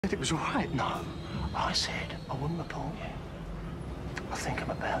It was all right. No, I said I wouldn't report you. I think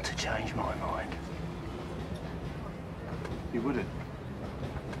I'm about to change my mind. You wouldn't?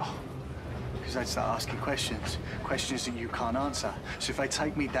 Oh, because they'd start asking questions. Questions that you can't answer. So if they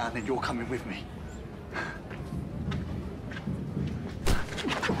take me down, then you're coming with me.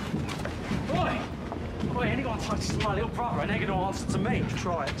 Boy, anyone touches my little brother and they're going to answer to me.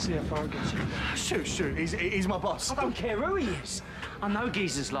 Try it, see how far it gets you. Shoot, he's my boss. I don't care who he is. I know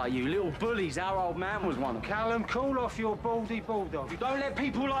geezers like you, little bullies. Our old man was one of them. Callum, cool off your baldy bulldog. You don't let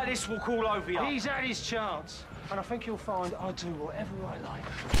people like this walk all over you. He's had his chance, and I think you'll find I do whatever I like.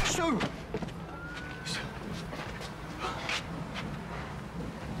 Shoot!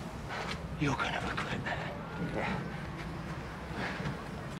 You're going to regret that. Yeah.